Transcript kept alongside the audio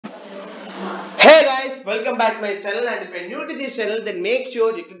welcome back to my channel, and if you're new to this channel, then make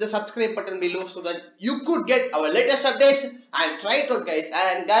sure you click the subscribe button below so that you could get our latest updates and try it out, guys.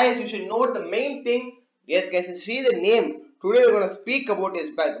 And guys, you should note the main thing. Yes guys, you see the name. Today we're going to speak about this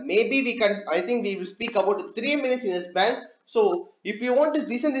bank. Maybe we can, I think we will speak about 3 minutes in this bank. So if you want to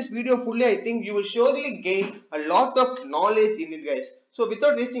listen this video fully, I think you will surely gain a lot of knowledge in it, guys. So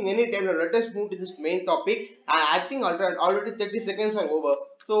without wasting any time, let us move to this main topic. I think already 30 seconds are over.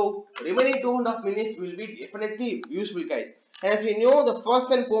 So remaining 2.5 minutes will be definitely useful, guys. And as we know, the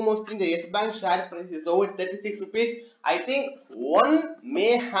first and foremost thing, the Yes Bank share price is over 36 rupees. I think one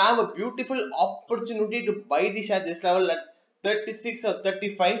may have a beautiful opportunity to buy the share this level at 36 or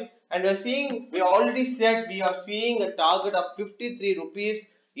 35. And we already said we are seeing a target of 53 rupees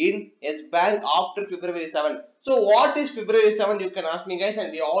in Yes Bank after February 7. So what is February 7? You can ask me, guys,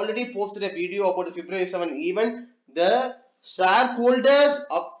 and we already posted a video about the February 7 event. The shareholders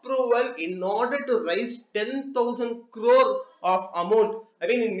approval in order to raise 10,000 crore of amount. I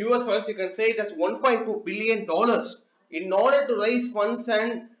mean, in US dollars you can say it as $1.2 billion in order to raise funds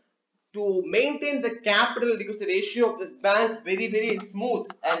and to maintain the capital adequacy ratio of this bank very smooth,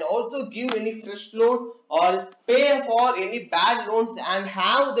 and also give any fresh loan or pay for any bad loans and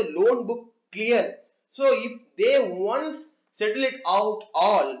have the loan book clear. So if they once settle it out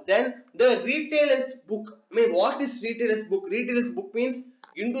all, then the retailer's book, I mean, what is retailer's book? Retailer's book means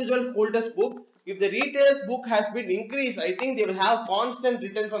individual holders book. If the retailer's book has been increased, I think they will have constant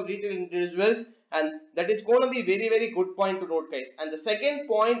return from retail individuals, and that is going to be very good point to note, guys. And the second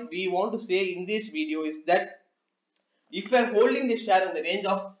point we want to say in this video is that if you are holding this share in the range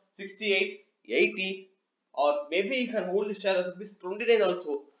of 68, 80, or maybe you can hold this share as rupees 29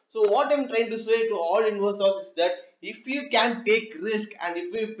 also. So what I'm trying to say to all investors is that if you can take risk and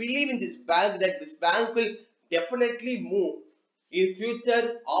if you believe in this bank, that this bank will definitely move in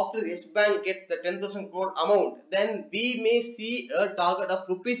future after Yes Bank gets the 10,000 crore amount, then we may see a target of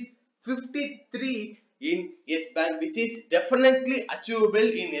rupees 53 in Yes Bank, which is definitely achievable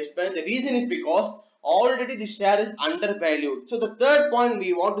in Yes Bank. The reason is because already the share is undervalued. So the third point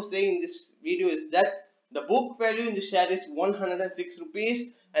we want to say in this video is that the book value in the share is 106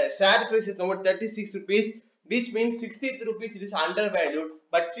 rupees and share price is now 36 rupees, which means 63 rupees it is undervalued.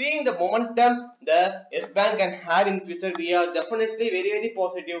 But seeing the momentum the Yes Bank can have in future, we are definitely very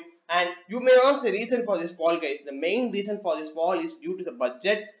positive. And you may ask the reason for this fall, guys. The main reason for this fall is due to the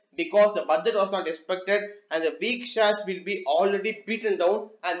budget, because the budget was not expected and the weak shares will be already beaten down,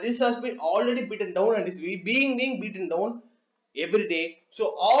 and this has been already beaten down and is being beaten down every day.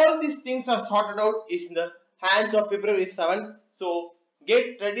 So all these things are sorted out is in the hands of February 7. So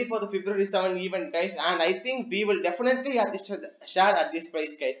get ready for the February 7 event, guys, and I think we will definitely have this share at this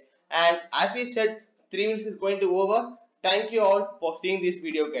price, guys. And as we said, 3 minutes is going to over. Thank you all for seeing this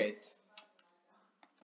video, guys.